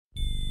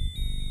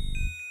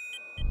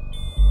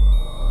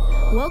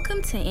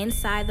Welcome to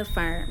Inside the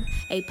Firm,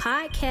 a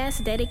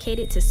podcast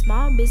dedicated to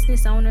small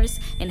business owners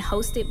and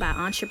hosted by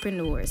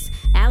entrepreneurs,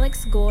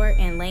 Alex Gore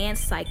and Lance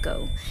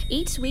Psycho.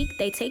 Each week,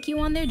 they take you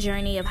on their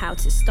journey of how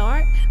to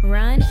start,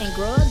 run, and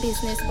grow a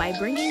business by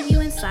bringing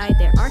you inside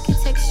their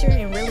architecture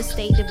and real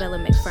estate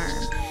development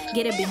firm.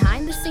 Get a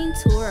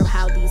behind-the-scenes tour of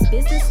how these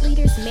business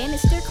leaders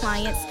manage their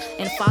clients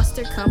and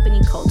foster company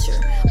culture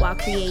while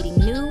creating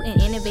new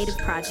and innovative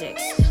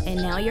projects. And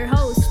now your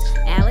hosts,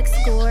 Alex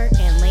Gore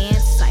and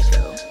Lance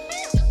Psycho.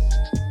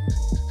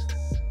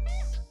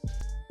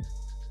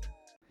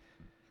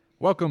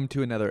 Welcome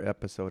to another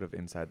episode of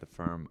Inside the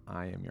Firm.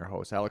 I am your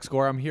host, Alex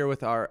Gore. I'm here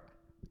with our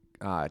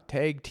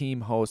tag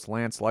team host,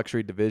 Lance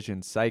Luxury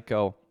Division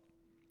Psycho.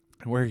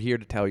 And we're here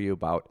to tell you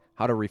about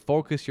how to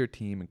refocus your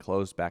team and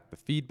close back the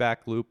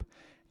feedback loop,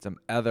 and some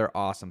other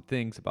awesome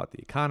things about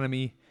the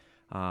economy,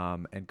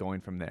 and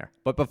going from there.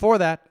 But before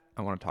that,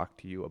 I want to talk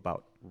to you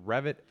about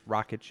Revit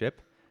Rocket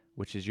Ship,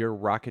 which is your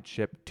rocket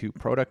ship to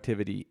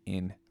productivity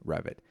in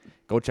Revit.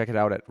 Go check it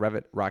out at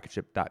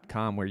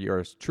revitrocketship.com, where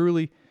yours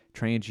truly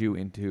trains you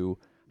into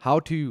how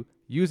to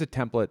use a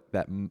template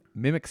that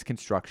mimics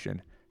construction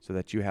so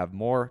that you have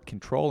more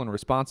control and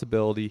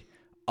responsibility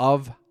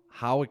of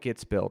how it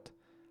gets built,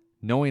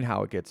 knowing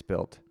how it gets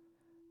built,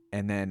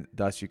 and then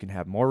thus you can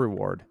have more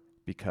reward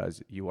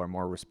because you are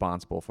more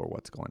responsible for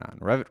what's going on.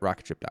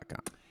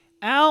 revitrocketship.com.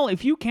 Al,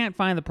 if you can't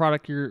find the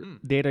product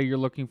data you're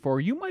looking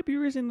for, you might be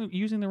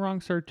using the wrong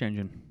search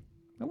engine.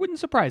 That wouldn't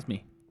surprise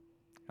me.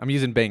 I'm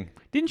using Bing.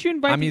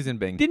 I'm using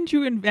Bing. Didn't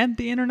you invent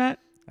the internet?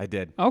 I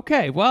did.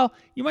 Okay, well,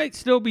 you might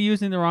still be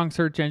using the wrong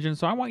search engine,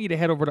 so I want you to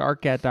head over to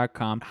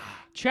arcat.com.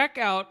 Check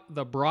out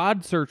the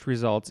broad search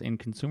results in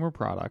consumer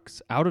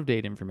products,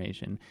 out-of-date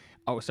information.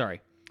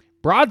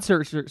 Broad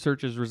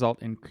searches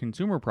result in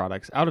consumer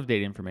products,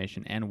 out-of-date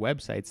information, and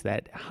websites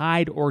that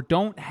hide or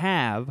don't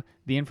have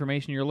the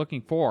information you're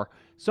looking for.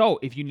 So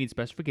if you need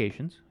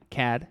specifications,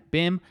 CAD,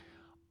 BIM,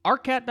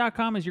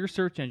 arcat.com is your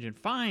search engine.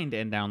 Find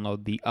and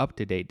download the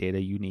up-to-date data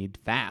you need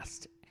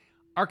fast.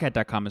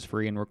 arcat.com is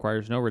free and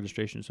requires no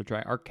registration, so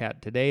try Arcat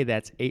today.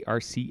 That's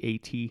arcat.com,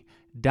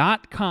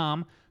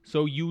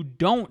 so you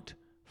don't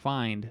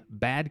find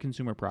bad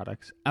consumer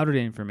products,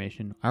 out-of-date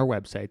information, our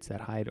websites that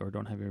hide or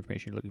don't have the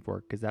information you're looking for,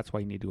 because that's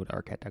why you need to go to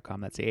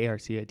arcat.com. That's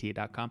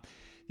arcat.com.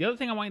 The other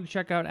thing I want you to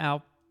check out,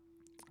 Al,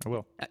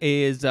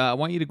 is I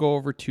want you to go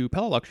over to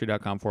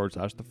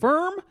PellaLuxury.com/the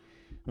firm.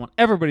 I want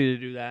everybody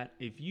to do that.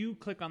 If you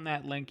click on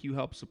that link, you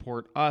help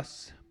support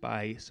us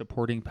by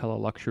supporting Pella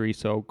Luxury.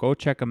 So go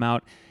check them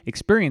out.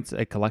 Experience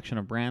a collection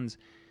of brands.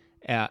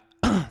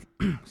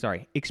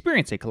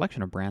 Experience a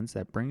collection of brands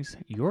that brings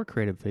your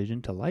creative vision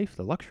to life.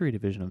 The luxury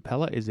division of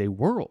Pella is a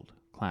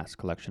world-class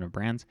collection of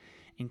brands,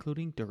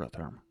 including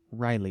Duratherm,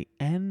 Riley,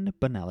 and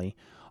Bonelli,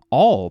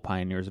 all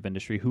pioneers of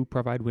industry who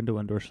provide window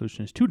and door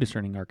solutions to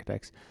discerning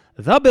architects,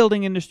 the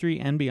building industry,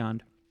 and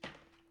beyond.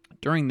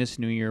 During this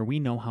new year, we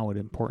know how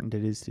important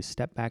it is to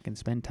step back and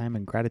spend time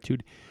in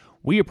gratitude.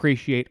 We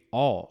appreciate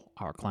all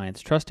our clients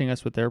trusting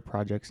us with their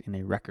projects in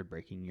a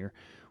record-breaking year.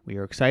 We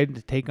are excited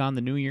to take on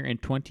the new year in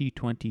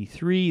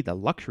 2023. The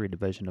luxury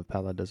division of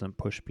Pella doesn't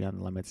push beyond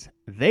the limits.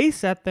 They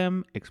set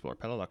them. Explore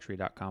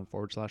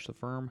PellaLuxury.com/the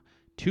firm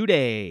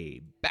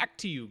today. Back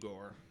to you,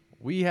 Gore.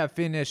 We have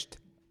finished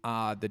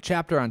the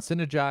chapter on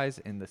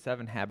Synergize and the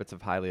 7 habits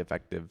of highly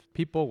effective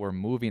people. We're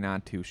moving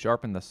on to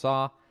Sharpen the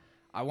Saw.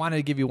 I wanted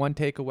to give you one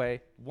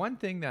takeaway. One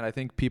thing that I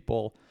think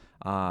people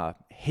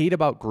hate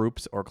about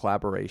groups or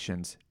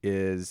collaborations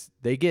is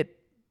they get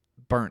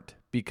burnt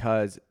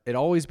because it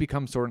always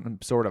becomes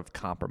sort of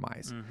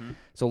compromise. Mm-hmm.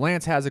 So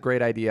Lance has a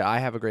great idea, I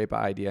have a great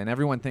idea, and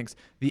everyone thinks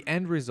the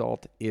end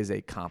result is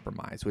a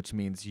compromise, which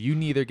means you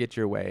neither get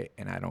your way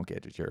and I don't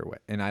get your way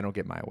and I don't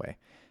get my way.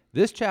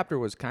 This chapter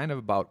was kind of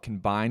about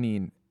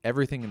combining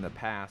everything in the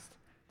past,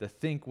 the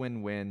think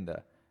win-win,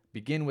 the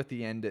begin with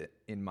the end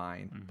in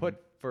mind, mm-hmm.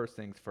 Put first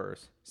things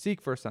first,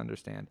 seek first to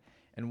understand.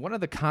 And one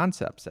of the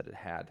concepts that it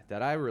had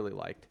that I really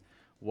liked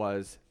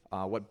was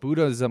what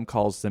Buddhism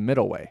calls the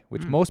middle way,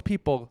 which most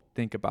people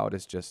think about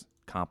as just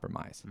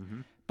compromise.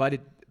 Mm-hmm.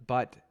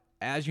 But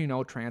as you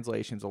know,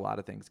 translations, a lot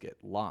of things get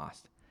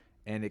lost,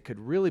 and it could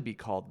really be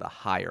called the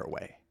higher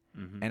way.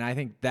 Mm-hmm. And I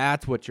think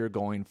that's what you're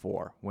going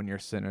for when you're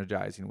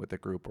synergizing with a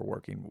group or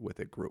working with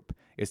a group,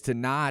 is to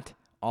not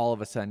all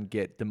of a sudden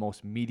get the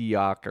most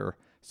mediocre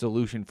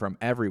solution from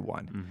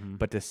everyone, mm-hmm.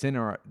 but to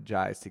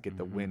synergize to get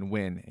the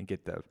win-win and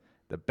get the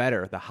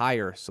better, the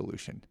higher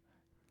solution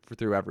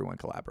through everyone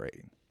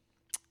collaborating.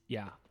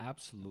 Yeah,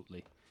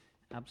 absolutely.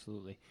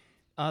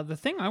 The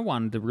thing I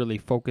wanted to really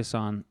focus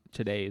on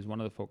today is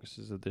one of the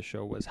focuses of this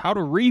show was how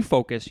to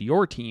refocus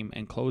your team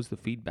and close the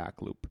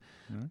feedback loop.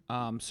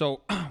 Mm-hmm.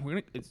 So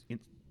it's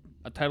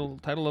a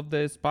title of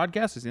this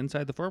podcast is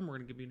Inside the Firm. We're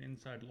going to give you an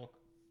inside look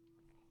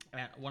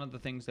at one of the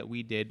things that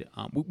we did,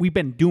 we've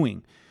been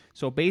doing.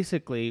 So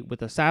basically,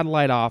 with a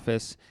satellite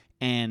office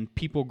and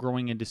people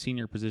growing into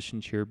senior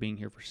positions here, being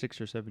here for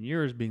 6 or 7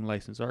 years, being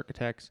licensed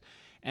architects,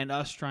 and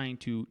us trying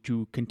to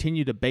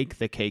continue to bake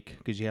the cake,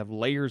 because you have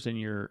layers in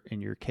your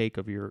cake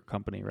of your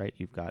company, right?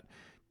 You've got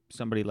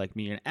somebody like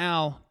me and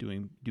Al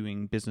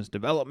doing business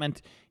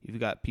development. You've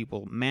got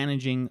people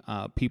managing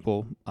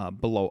people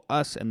below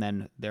us, and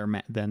then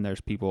then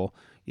there's people,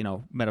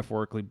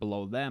 metaphorically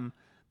below them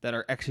that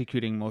are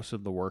executing most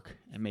of the work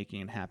and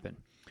making it happen.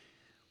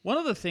 One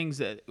of the things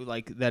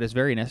that is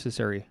very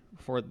necessary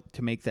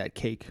to make that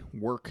cake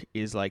work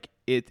is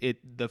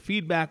the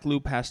feedback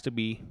loop has to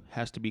be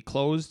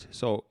closed.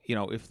 So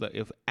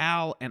if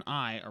Al and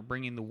I are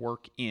bringing the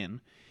work in,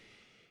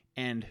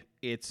 and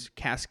it's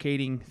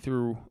cascading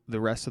through the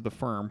rest of the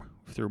firm,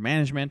 through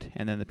management,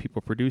 and then the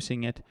people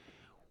producing it,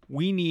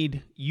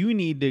 you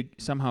need to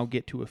somehow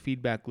get to a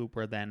feedback loop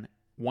where then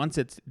once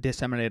it's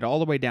disseminated all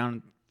the way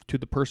down to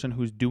the person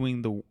who's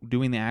doing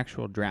the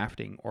actual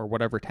drafting or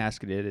whatever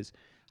task it is,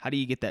 how do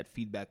you get that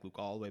feedback loop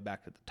all the way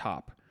back to the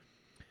top?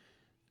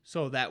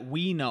 So that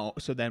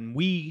then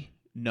we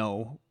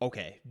know,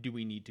 okay, do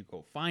we need to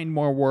go find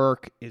more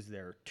work? Is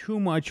there too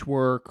much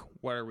work?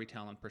 What are we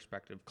telling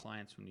prospective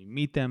clients when we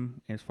meet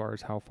them as far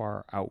as how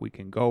far out we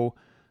can go,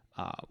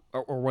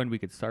 or when we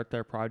could start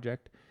their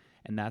project,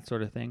 and that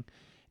sort of thing.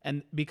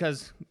 And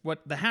because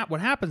what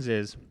happens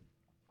is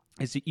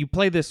that you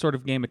play this sort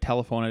of game of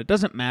telephone, and it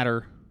doesn't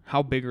matter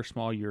how big or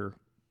small your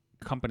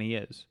company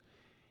is.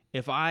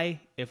 If I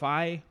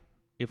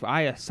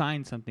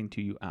assign something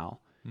to you,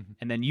 Al,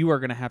 and then you are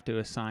going to have to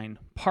assign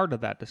part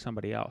of that to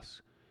somebody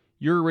else,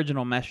 your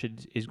original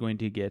message is going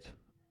to get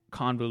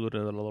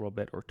convoluted a little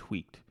bit or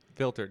tweaked.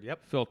 Filtered,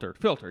 yep.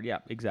 Filtered, yeah,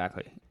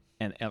 exactly,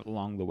 and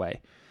along the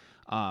way.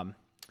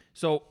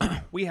 So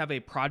we have a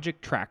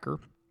project tracker.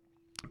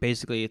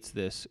 Basically, it's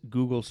this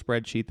Google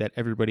spreadsheet that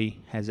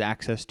everybody has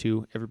access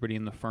to. Everybody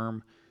in the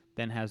firm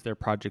then has their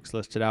projects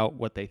listed out,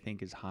 what they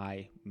think is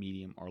high,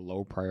 medium, or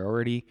low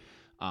priority.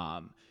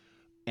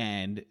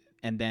 And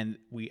then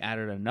we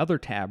added another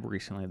tab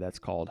recently that's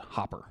called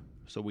Hopper.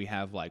 So we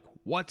have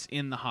what's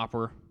in the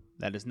hopper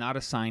that is not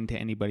assigned to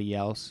anybody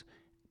else.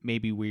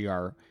 Maybe we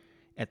are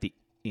at the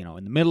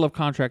in the middle of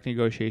contract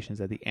negotiations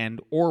at the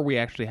end, or we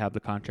actually have the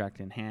contract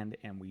in hand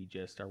and we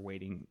just are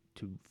waiting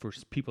for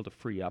people to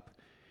free up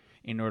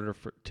in order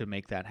to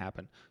make that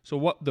happen. So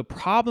what the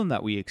problem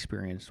that we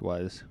experienced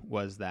was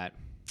that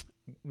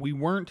we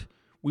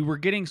were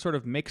getting sort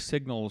of mixed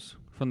signals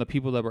from the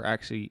people that were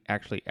actually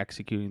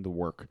executing the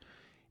work,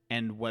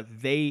 and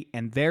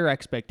their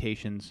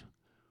expectations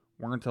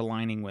weren't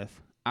aligning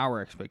with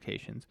our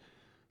expectations.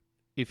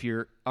 If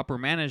you're upper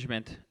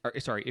management,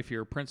 if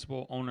you're a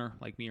principal owner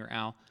like me or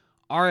Al,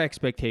 our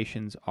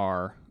expectations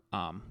are,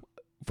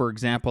 for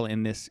example,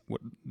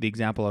 the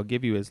example I'll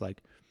give you is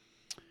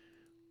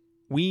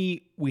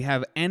we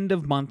have end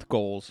of month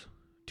goals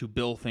to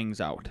bill things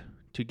out,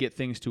 to get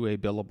things to a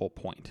billable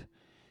point.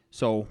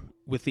 So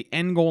with the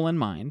end goal in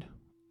mind,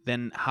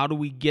 then how do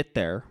we get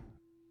there?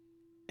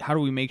 How do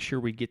we make sure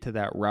we get to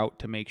that route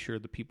to make sure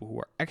the people who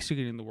are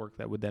executing the work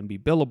that would then be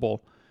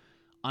billable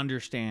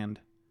understand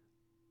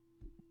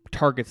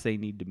targets they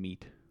need to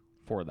meet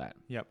for that?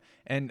 Yep.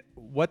 And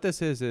what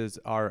this is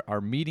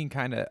our meeting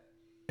kind of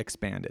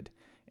expanded.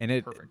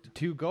 And Perfect.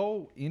 To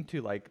go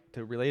into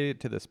to relate it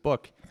to this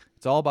book,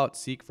 it's all about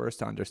seek first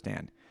to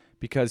understand.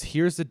 Because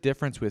here's the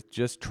difference with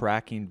just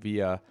tracking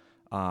via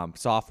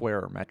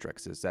software or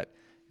metrics is that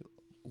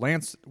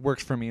Lance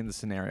works for me in the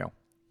scenario.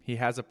 He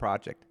has a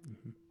project.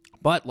 Mm-hmm.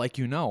 But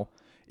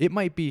it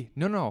might be,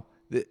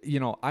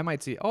 I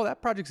might see,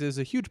 that project is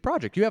a huge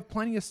project. You have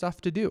plenty of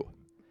stuff to do.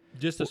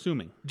 Just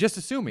assuming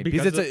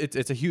because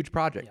it's a huge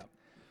project.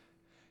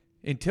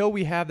 Yeah. Until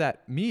we have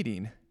that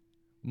meeting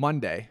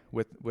Monday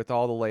with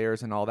all the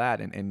layers and all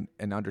that and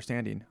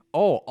understanding,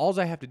 all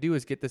I have to do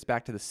is get this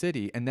back to the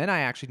city, and then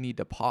I actually need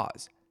to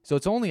pause. So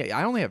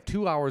I only have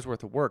 2 hours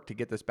worth of work to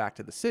get this back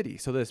to the city.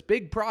 So this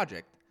big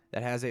project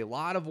that has a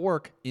lot of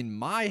work in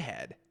my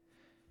head,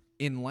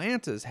 in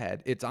Lance's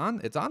head, it's on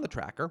the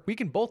tracker. We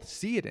can both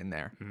see it in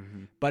there,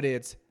 but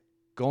it's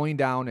going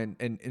down and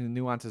the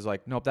nuance is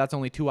nope, that's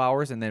only 2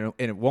 hours, and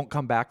it won't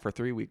come back for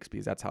 3 weeks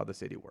because that's how the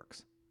city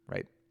works,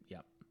 right?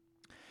 Yep.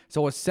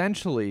 So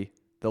essentially,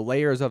 the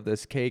layers of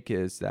this cake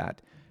is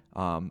that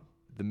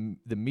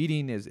the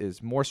meeting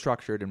is more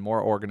structured and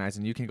more organized,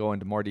 and you can go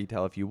into more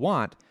detail if you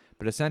want.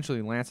 But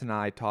essentially, Lance and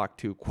I talk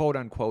to quote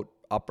unquote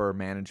upper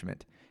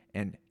management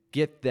and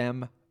get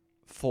them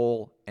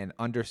full and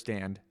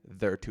understand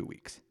their 2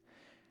 weeks.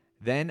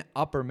 Then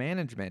upper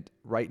management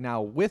right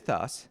now with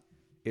us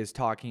is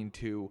talking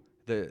to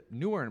the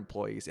newer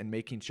employees and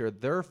making sure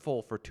they're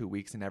full for 2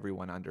 weeks and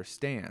everyone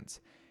understands.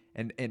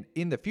 And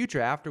in the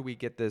future, after we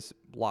get this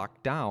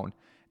locked down,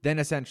 then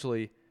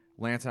essentially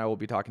Lance and I will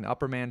be talking to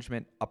upper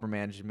management. Upper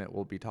management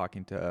will be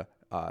talking to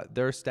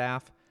their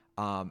staff.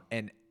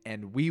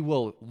 And we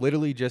will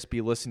literally just be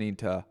listening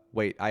to,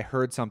 wait, I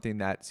heard something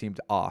that seemed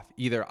off.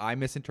 Either I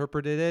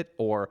misinterpreted it,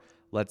 or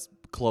let's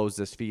close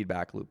this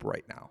feedback loop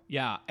right now.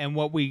 Yeah, and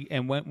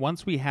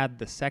once we had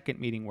the second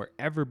meeting where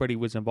everybody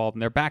was involved,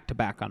 and they're back to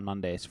back on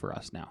Mondays for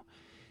us now,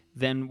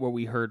 then what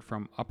we heard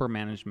from upper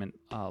management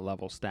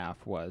level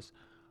staff was,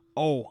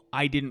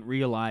 I didn't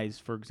realize,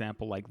 for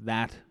example,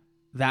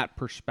 that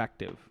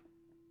perspective.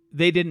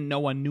 They didn't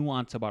know a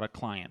nuance about a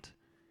client.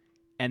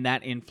 and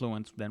that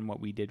influenced then what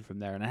we did from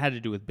there. And it had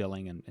to do with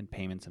billing and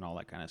payments and all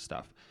that kind of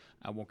stuff.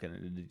 I won't get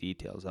into the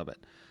details of it.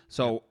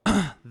 So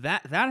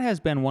that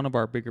has been one of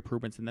our big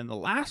improvements. And then the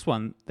last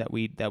one that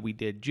we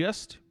did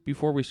just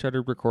before we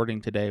started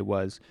recording today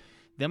was,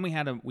 then we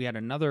had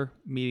another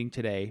meeting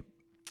today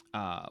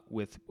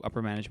with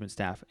upper management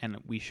staff, and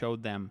we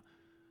showed them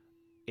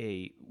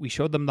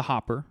the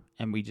hopper,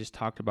 and we just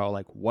talked about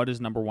like what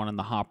is number one in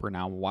the hopper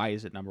now. Why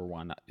is it number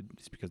one?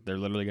 It's because they're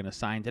literally going to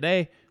sign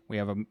today. We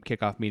have a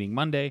kickoff meeting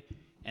Monday,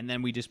 and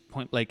then we just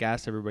point blank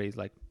asked everybody's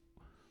like,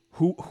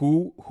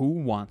 who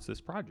wants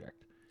this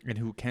project and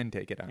who can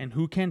take it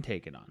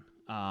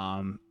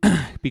on,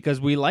 because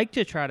we like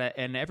to try to,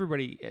 and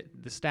everybody,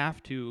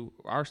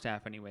 our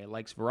staff anyway,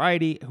 likes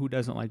variety. Who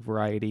doesn't like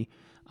variety?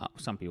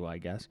 Some people, I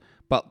guess,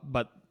 but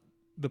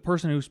the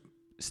person who's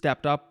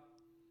stepped up,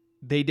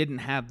 they didn't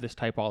have this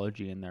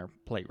typology in their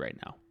plate right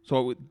now.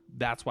 So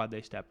that's why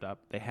they stepped up.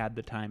 They had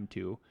the time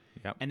to.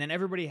 Yep. And then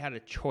everybody had a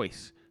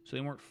choice. So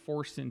they weren't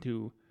forced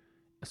into,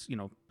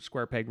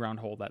 square peg, round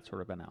hole, that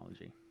sort of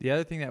analogy. The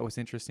other thing that was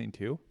interesting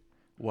too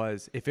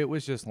was if it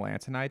was just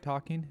Lance and I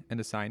talking and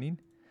assigning,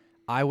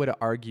 I would have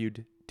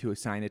argued to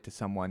assign it to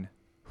someone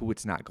who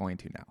it's not going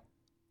to now.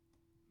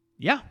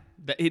 Yeah.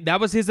 That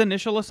was his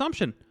initial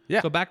assumption.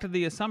 Yeah. So back to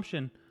the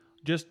assumption,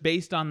 just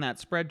based on that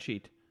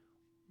spreadsheet,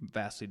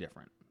 vastly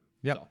different.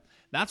 Yep. So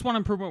that's one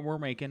improvement we're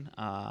making.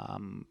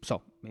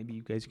 So maybe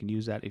you guys can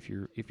use that if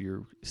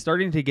you're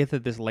starting to get to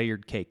this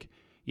layered cake,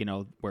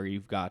 where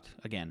you've got,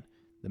 again,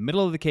 the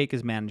middle of the cake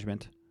is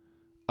management,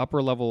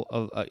 upper level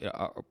of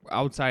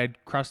outside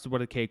crust of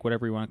the cake,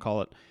 whatever you want to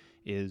call it,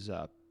 is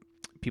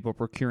people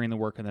procuring the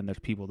work, and then there's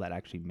people that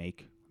actually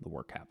make the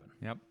work happen.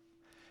 Yep.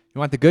 You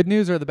want the good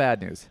news or the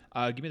bad news?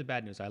 Give me the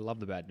bad news. I love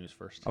the bad news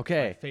first.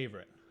 Okay. It's my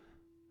favorite.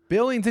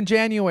 Billings in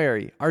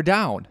January are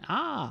down.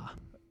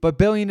 But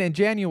billing in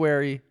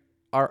January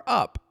are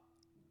up.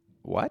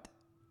 What?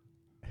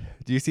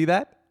 Do you see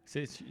that?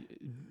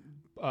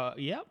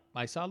 Yep,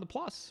 I saw the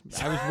plus.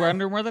 I was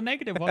wondering where the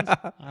negative was.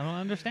 I don't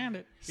understand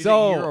it. Is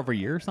So it year over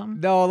year or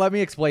something? No, let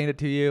me explain it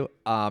to you.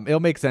 It'll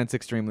make sense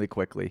extremely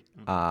quickly.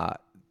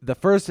 The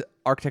first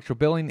architectural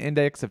billing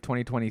index of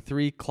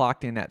 2023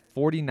 clocked in at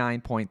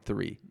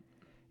 49.3,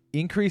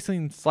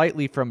 increasing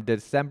slightly from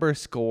December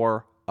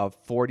score of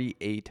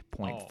 48.4.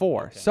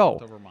 Okay. So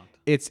Month over month.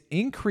 it's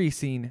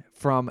increasing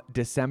from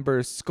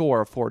December's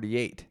score of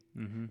 48,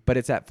 but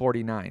it's at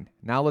 49.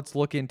 Now let's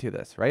look into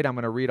this, right? I'm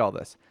going to read all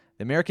this.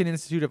 The American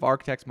Institute of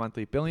Architects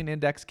monthly billing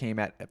index came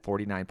at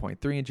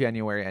 49.3 in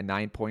January, a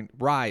 9-point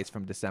rise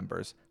from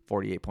December's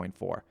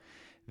 48.4.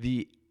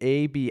 The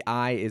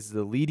ABI is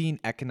the leading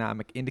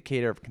economic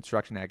indicator of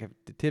construction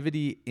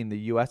activity in the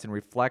U.S. and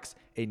reflects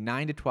a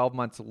 9 to 12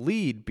 months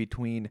lead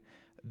between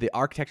the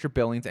architecture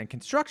billings and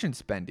construction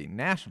spending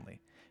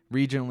nationally,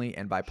 regionally,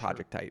 and by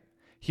project type.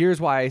 Here's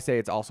why I say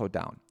it's also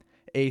down.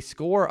 A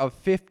score of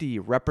 50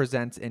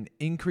 represents an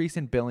increase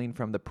in billing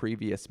from the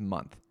previous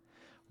month,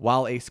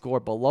 while a score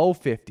below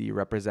 50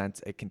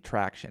 represents a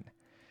contraction.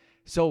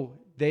 So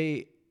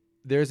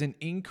there's an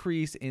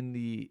increase in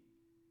the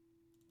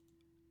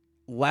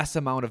less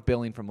amount of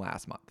billing from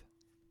last month.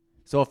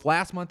 So if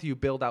last month you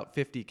billed out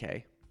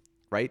 50K,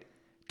 right?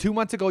 2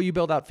 months ago you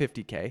billed out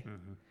 50K.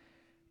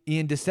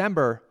 In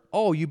December,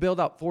 you billed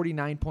out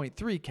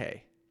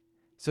 49.3K.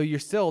 So you're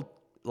still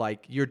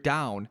you're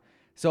down.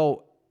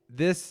 So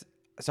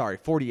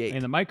 48.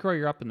 In the micro,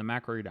 you're up. In the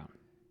macro, you're down.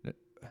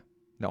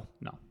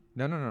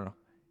 No.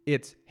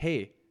 It's,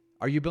 hey,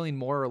 are you billing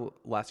more or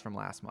less from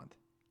last month?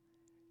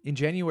 In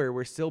January,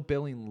 we're still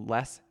billing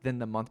less than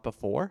the month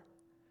before,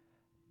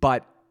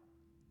 but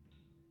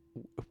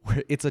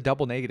it's a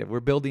double negative. We're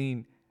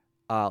building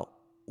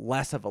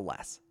less of a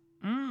less.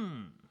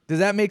 Does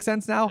that make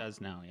sense now? It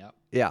does now, yep.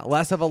 Yeah,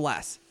 less of a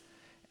less.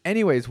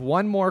 Anyways,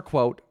 one more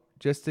quote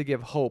just to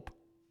give hope.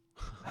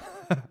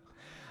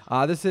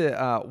 This is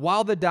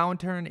while the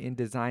downturn in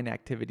design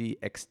activity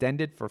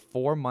extended for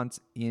 4 months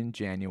in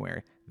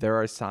January, there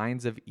are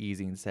signs of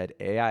easing, said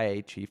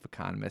AIA chief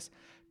economist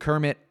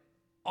Kermit.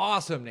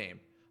 Awesome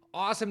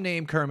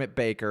name, Kermit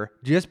Baker.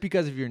 Just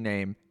because of your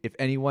name, if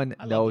anyone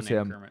knows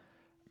him,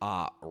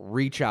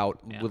 reach out.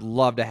 Yeah. Would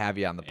love to have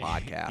you on the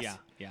podcast.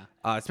 Yeah.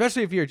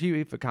 Especially if you're a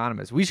chief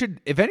economist. We should.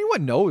 If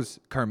anyone knows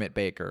Kermit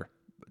Baker,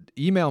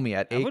 email me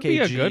at That would be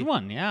a good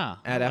one, yeah.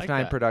 at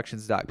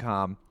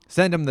f9productions.com.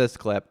 Send him this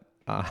clip.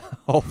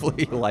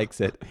 Hopefully he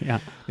likes it. Yeah.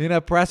 In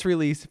a press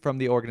release from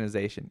the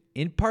organization.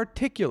 In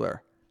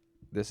particular,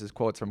 this is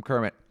quotes from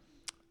Kermit,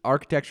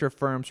 architecture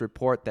firms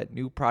report that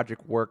new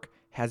project work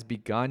has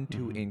begun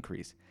to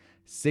increase,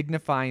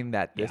 signifying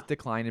that this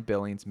decline in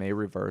billings may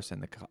reverse in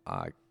the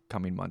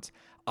coming months.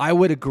 I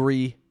would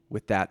agree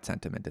with that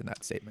sentiment in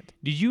that statement.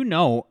 Did you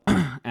know,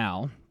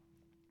 Al,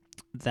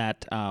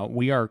 that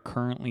we are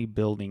currently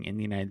building in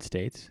the United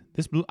States?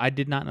 I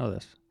did not know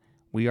this.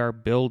 We are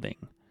building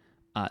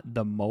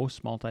the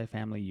most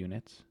multifamily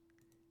units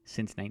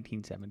since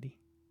 1970.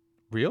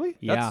 Really?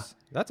 Yeah.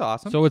 That's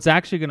awesome. So it's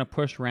actually going to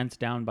push rents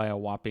down by a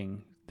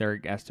whopping, they're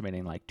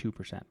estimating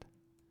 2%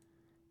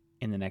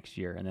 in the next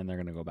year, and then they're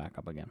going to go back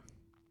up again.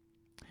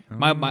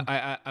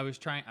 I was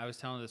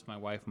telling this to my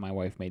wife. My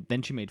wife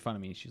she made fun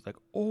of me. She's like,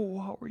 "Oh,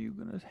 how are you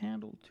gonna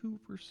handle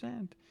 2%?"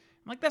 I'm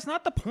like, "That's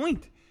not the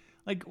point."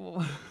 Like,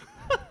 well,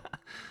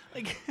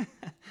 like,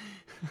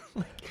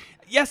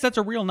 yes, that's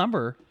a real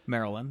number,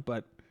 Marilyn.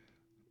 But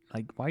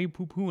like, why are you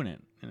poo-pooing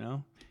it? You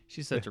know,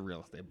 she's such a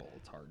real estate bull.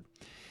 It's hard.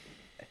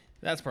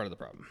 That's part of the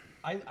problem.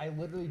 I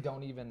literally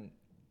don't even.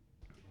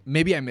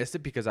 Maybe I missed it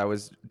because I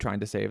was trying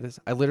to save this.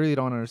 I literally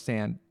don't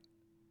understand.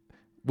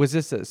 Was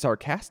this a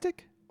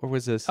sarcastic or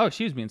was this? Oh,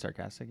 she was being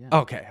sarcastic. Yeah.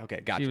 Okay,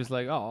 gotcha. She was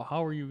like, "Oh,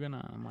 how are you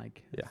gonna?" I'm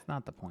like, Yeah. "That's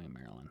not the point,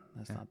 Marilyn.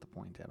 That's not the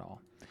point at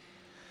all."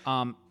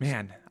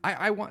 Man,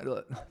 I want.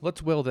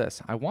 Let's will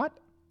this. I want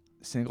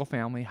single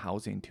family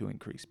housing to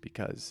increase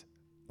because,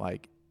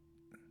 like,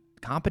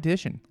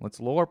 competition. Let's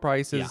lower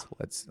prices. Yeah.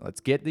 Let's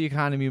get the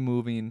economy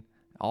moving.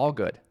 All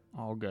good.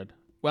 All good.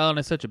 Well, and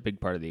it's such a big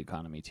part of the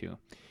economy too.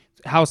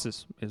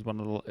 Houses is one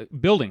of the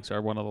buildings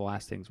are one of the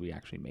last things we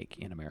actually make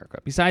in America.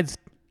 Besides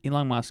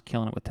Elon Musk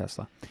killing it with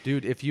Tesla.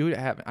 Dude, if you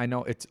have, I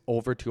know it's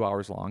over 2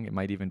 hours long. It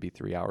might even be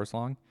 3 hours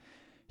long.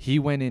 He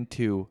went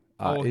into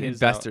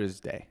Investors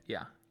Day.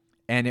 Yeah.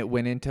 And it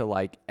went into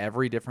like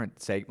every different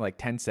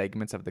 10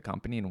 segments of the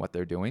company and what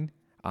they're doing.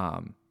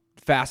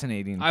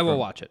 Fascinating. I will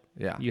watch it.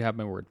 Yeah. You have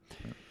my word.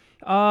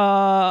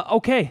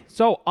 Okay.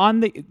 So on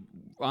the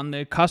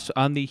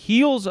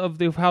heels of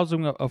the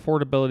housing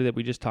affordability that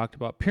we just talked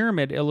about,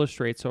 Pyramid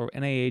illustrates, or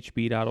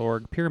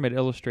NAHB.org, Pyramid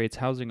illustrates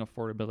housing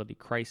affordability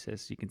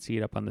crisis. You can see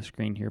it up on the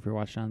screen here if you're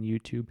watching on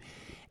YouTube.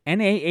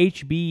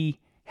 NAHB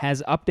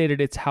has updated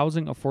its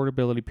housing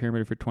affordability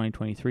pyramid for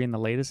 2023, and the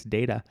latest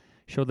data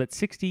show that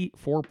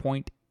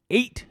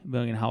 64.8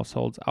 million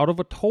households out of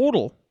a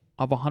total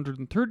of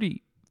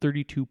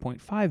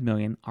 132.5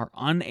 million are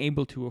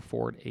unable to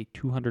afford a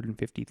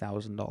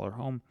 $250,000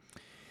 home.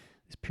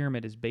 This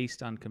pyramid is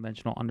based on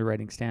conventional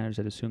underwriting standards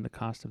that assume the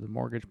cost of the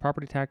mortgage,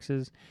 property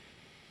taxes,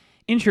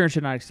 insurance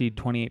should not exceed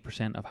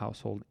 28% of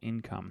household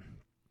income.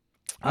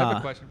 I have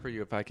a question for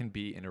you if I can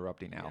be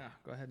interrupting now. Yeah,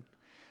 go ahead.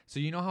 So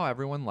you know how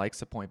everyone likes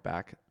to point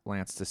back,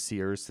 Lance, to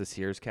the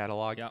Sears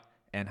catalog? Yeah.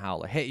 And how,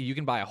 like, hey, you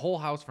can buy a whole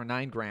house for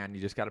 $9,000.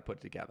 You just got to put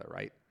it together,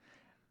 right?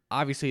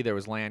 Obviously, there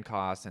was land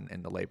costs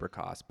and the labor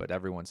costs, but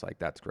everyone's like,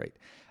 that's great.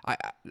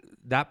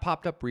 That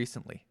popped up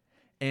recently.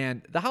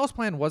 And the house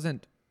plan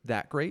wasn't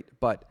that great,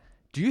 but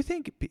do you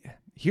think,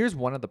 here's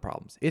one of the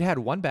problems. It had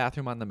one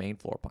bathroom on the main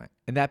floor plan,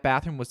 and that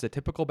bathroom was the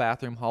typical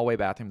bathroom, hallway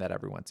bathroom that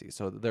everyone sees.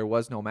 So there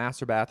was no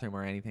master bathroom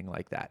or anything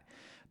like that.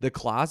 The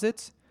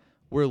closets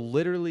were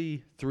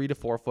literally 3 to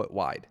 4 foot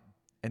wide,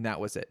 and that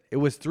was it. It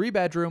was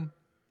 3-bedroom,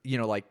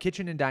 like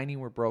kitchen and dining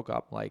were broke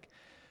up. Like,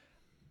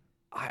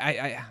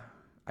 I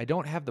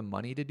don't have the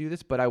money to do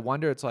this, but I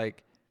wonder, it's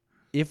like,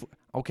 if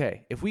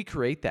we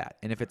create that,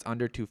 and if it's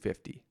under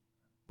 $250,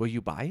 will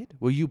you buy it?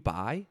 Will you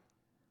buy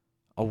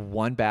a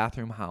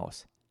 1-bathroom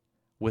house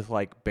with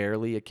like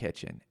barely a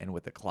kitchen and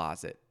with a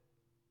closet?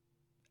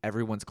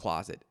 Everyone's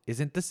closet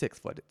isn't the 6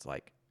 foot. It's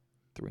like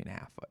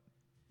 3.5 foot.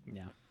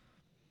 Yeah.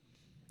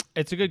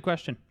 It's a good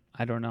question.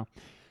 I don't know.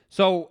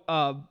 So,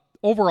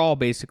 overall,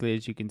 basically,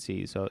 as you can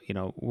see,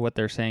 what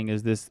they're saying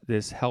is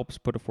this helps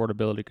put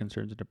affordability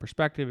concerns into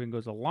perspective and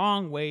goes a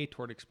long way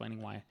toward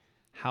explaining why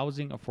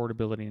housing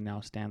affordability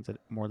now stands at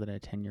more than a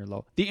 10-year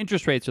low. The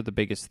interest rates are the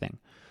biggest thing.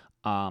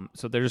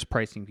 So they're just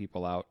pricing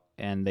people out,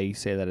 and they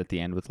say that at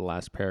the end with the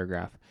last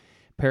paragraph.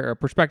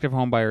 Prospective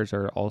homebuyers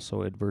are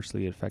also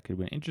adversely affected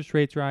when interest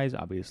rates rise.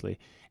 Obviously,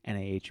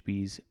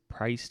 NAHB's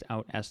priced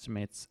out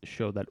estimates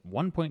show that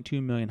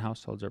 1.2 million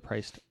households are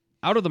priced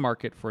out of the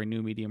market for a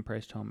new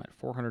medium-priced home at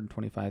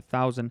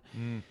 $425,000.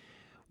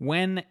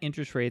 When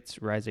interest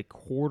rates rise a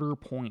quarter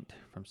point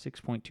from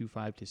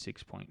 6.25 to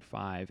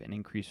 6.5, an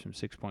increase from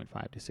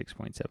 6.5 to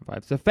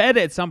 6.75. The Fed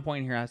at some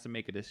point here has to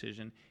make a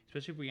decision,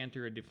 especially if we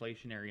enter a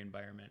deflationary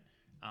environment.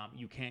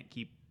 You can't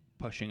keep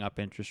pushing up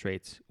interest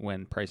rates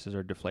when prices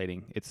are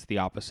deflating. It's the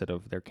opposite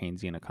of their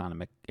Keynesian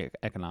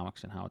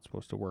economics and how it's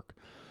supposed to work.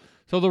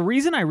 So the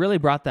reason I really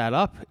brought that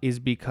up is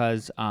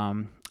because I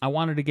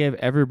wanted to give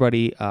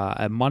everybody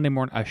a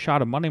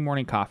shot of Monday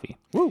morning coffee.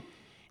 Woo!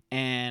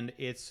 And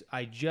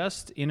I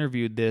just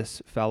interviewed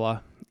this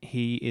fella.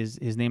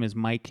 His name is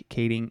Mike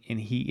Kading, and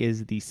he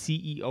is the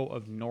CEO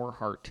of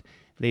Norhart.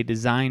 They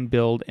design,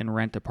 build, and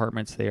rent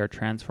apartments. They are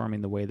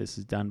transforming the way this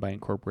is done by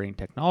incorporating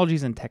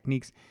technologies and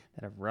techniques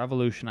that have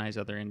revolutionized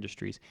other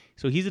industries.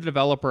 So he's a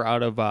developer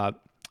out of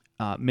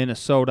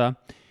Minnesota.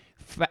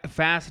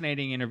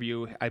 Fascinating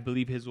interview. I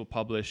believe his will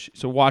publish.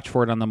 So watch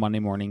for it on the Monday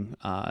morning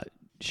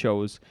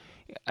shows,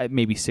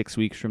 maybe 6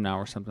 weeks from now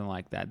or something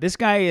like that. This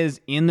guy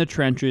is in the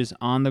trenches,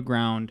 on the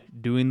ground,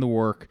 doing the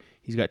work.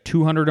 He's got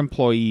 200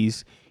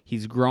 employees.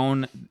 He's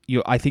grown.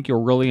 I think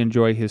you'll really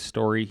enjoy his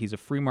story. He's a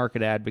free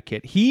market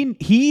advocate.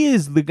 He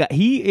is the guy.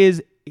 He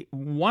is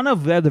one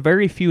of the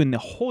very few in the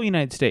whole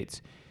United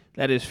States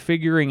that is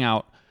figuring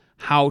out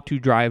how to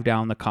drive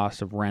down the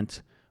cost of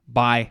rent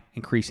by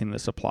increasing the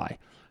supply.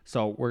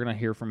 So we're gonna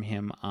hear from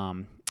him.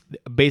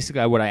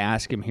 Basically, what I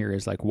ask him here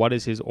is like, what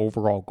is his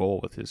overall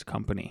goal with his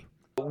company?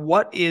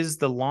 What is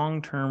the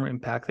long-term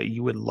impact that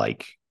you would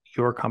like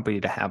your company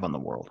to have on the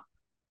world?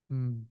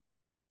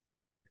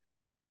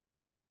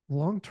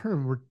 Long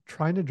term, we're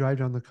trying to drive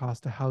down the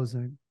cost of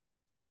housing.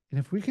 And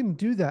if we can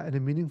do that in a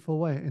meaningful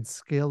way and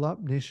scale up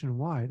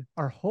nationwide,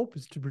 our hope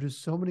is to produce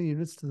so many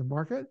units to the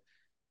market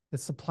that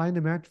supply and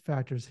demand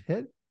factors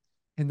hit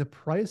and the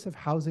price of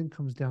housing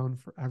comes down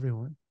for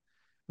everyone.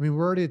 I mean,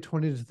 we're already at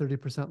 20 to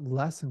 30%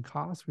 less in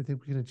cost. We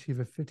think we can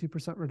achieve a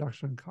 50%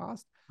 reduction in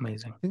cost.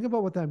 Amazing. Think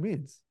about what that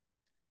means.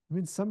 It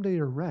means someday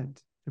your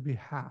rent could be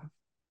half,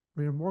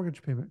 or your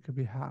mortgage payment could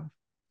be half.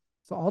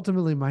 So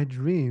ultimately, my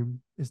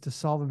dream is to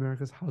solve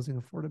America's housing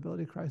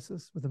affordability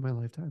crisis within my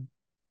lifetime.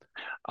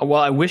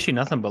 Well, I wish you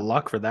nothing but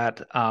luck for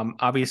that.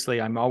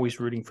 Obviously, I'm always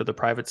rooting for the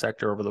private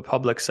sector over the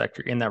public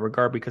sector in that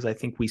regard because I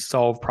think we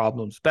solve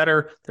problems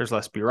better. There's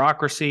less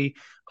bureaucracy.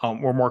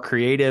 We're more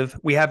creative.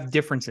 We have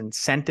different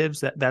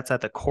incentives. That's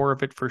at the core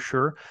of it for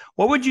sure.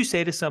 What would you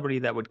say to somebody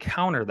that would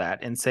counter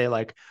that and say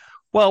like,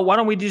 well, why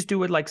don't we just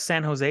do it like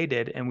San Jose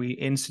did and we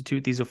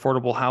institute these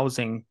affordable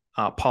housing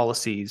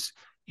policies?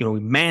 You know, we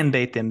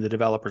mandate them, the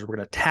developers. We're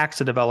going to tax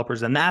the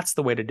developers, and that's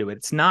the way to do it.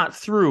 It's not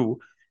through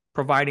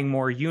providing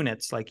more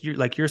units like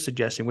you're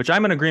suggesting, which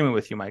I'm in agreement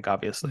with you, Mike,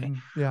 obviously.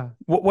 Yeah.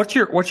 What's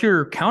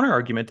your counter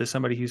argument to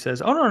somebody who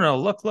says, oh, no,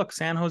 look,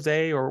 San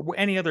Jose or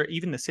any other,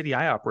 even the city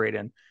I operate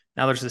in,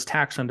 now there's this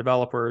tax on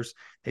developers.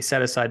 They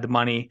set aside the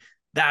money.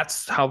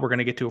 That's how we're going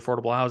to get to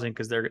affordable housing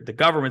because the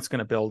government's going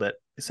to build it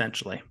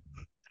essentially.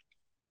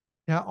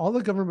 Yeah, all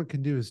the government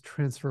can do is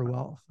transfer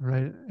wealth,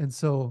 right? And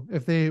so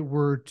if they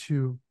were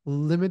to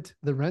limit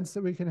the rents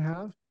that we can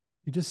have,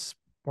 you just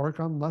spark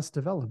on less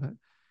development.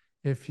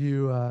 If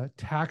you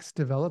tax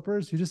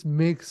developers, you just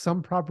make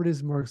some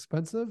properties more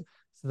expensive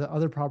so that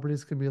other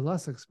properties can be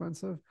less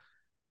expensive.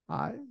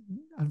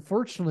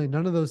 Unfortunately,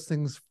 none of those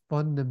things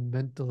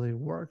fundamentally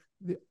work.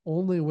 The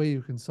only way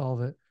you can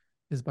solve it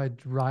is by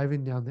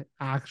driving down the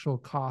actual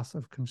cost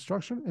of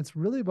construction. It's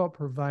really about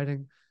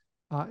providing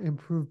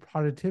improved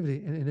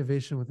productivity and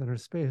innovation within our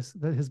space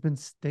that has been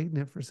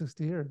stagnant for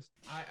 60 years.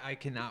 I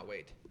cannot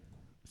wait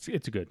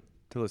It's good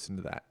to listen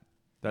to that.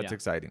 That's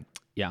exciting.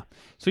 Yeah.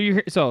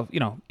 So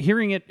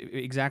hearing it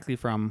exactly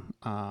from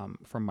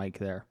Mike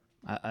there.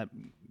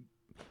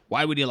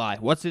 Why would he lie?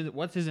 What's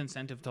his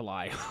incentive to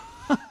lie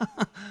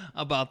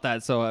about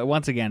that? So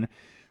once again,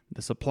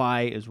 the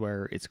supply is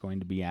where it's going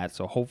to be at.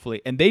 So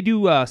hopefully, and they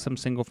do some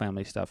single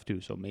family stuff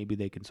too. So maybe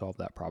they can solve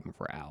that problem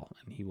for Al,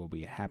 and he will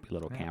be a happy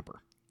little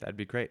camper. That'd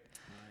be great.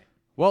 Right.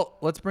 Well,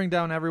 let's bring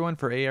down everyone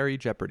for ARE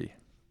Jeopardy.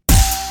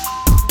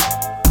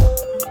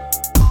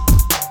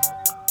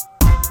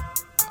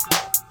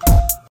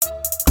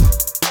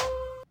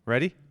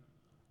 Ready?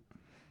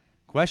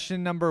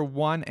 Question number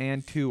 1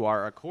 and 2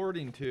 are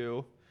according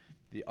to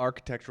the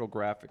Architectural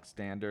Graphics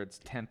Standards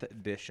 10th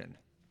edition.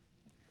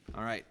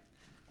 All right.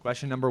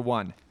 Question number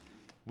 1.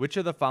 Which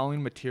of the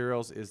following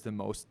materials is the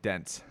most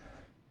dense?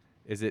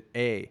 Is it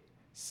A,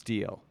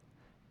 steel,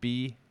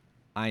 B,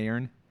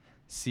 iron,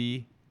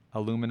 C,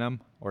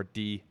 aluminum, or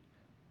D,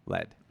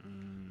 lead?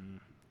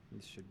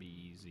 This should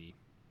be easy.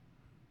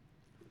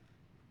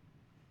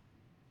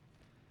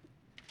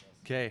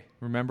 Okay.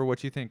 Remember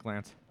what you think,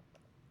 Lance.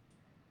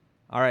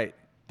 All right.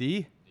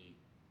 D?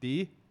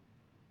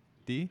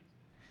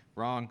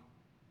 Wrong.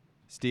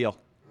 Steel.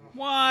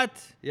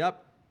 What?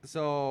 Yep.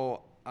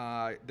 So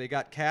they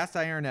got cast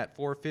iron at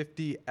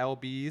 450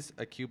 lbs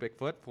a cubic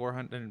foot,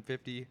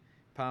 450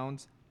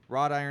 pounds.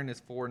 Wrought iron is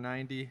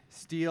 490.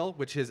 Steel,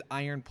 which is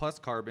iron plus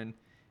carbon,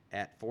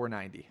 at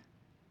 490.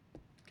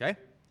 Okay?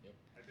 Yep.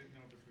 I didn't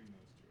know between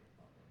those two.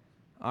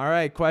 All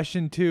right.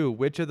 Question 2.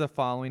 Which of the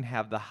following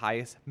have the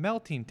highest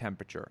melting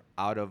temperature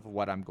out of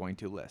what I'm going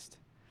to list?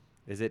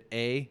 Is it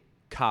A,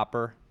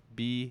 copper,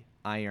 B,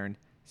 iron,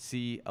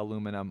 C,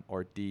 aluminum,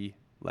 or D,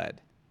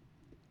 lead?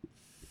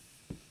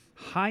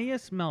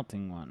 Highest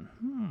melting one.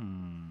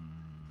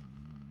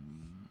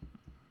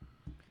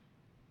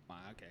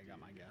 Okay, I got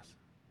my guess.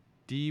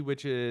 D,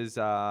 which is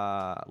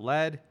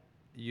lead.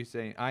 You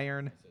say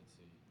iron,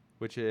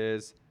 which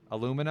is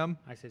aluminum.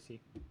 I say C.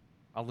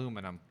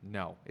 Aluminum.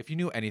 No. If you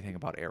knew anything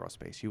about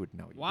aerospace, you would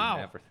know.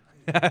 Wow.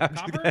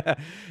 Copper?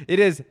 It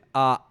is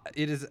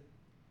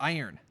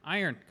iron.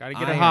 Iron. Gotta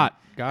get it hot.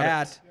 Got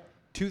at it.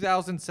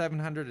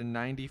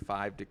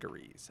 2,795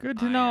 degrees. Good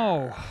to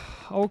know.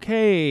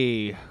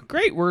 Okay.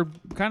 Great. We're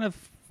kind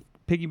of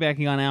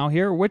piggybacking on Al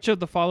here. Which of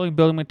the following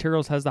building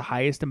materials has the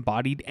highest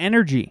embodied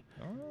energy?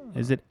 Oh.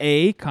 Is it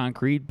A,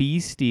 concrete, B,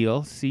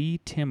 steel, C,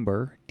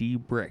 timber, D,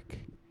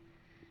 brick?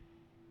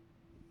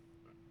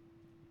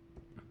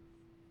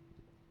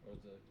 What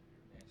was the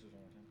answers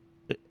one more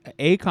time?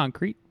 A,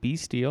 concrete, B,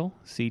 steel,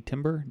 C,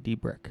 timber, D,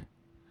 brick.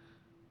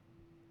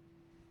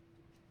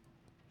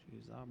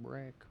 She's a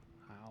brick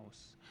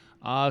house.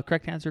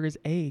 Correct answer is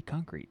A,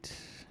 concrete.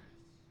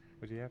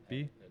 What do you have?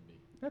 B?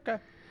 Okay.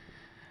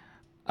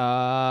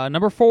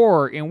 Number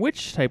 4. In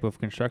which type of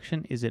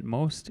construction is it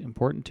most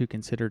important to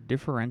consider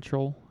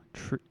differential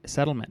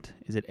settlement?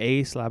 Is it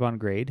A, slab on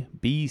grade,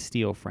 B,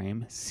 steel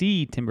frame,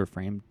 C, timber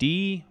frame,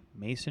 D,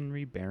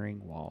 masonry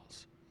bearing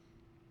walls?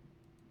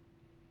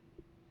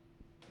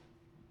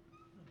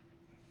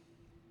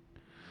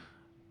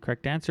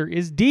 Correct answer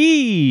is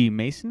D,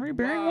 masonry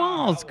bearing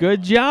walls.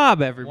 Good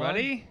job,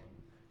 everybody.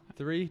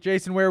 3.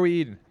 Jason, where are we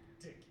eating?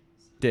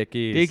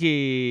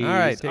 Dickies. All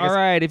right, All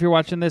right. If you're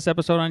watching this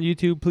episode on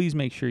YouTube, please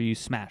make sure you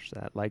smash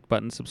that like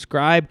button,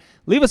 subscribe,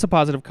 leave us a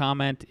positive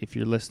comment. If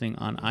you're listening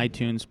on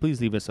iTunes, please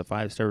leave us a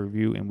 5-star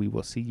review, and we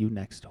will see you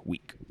next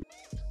week.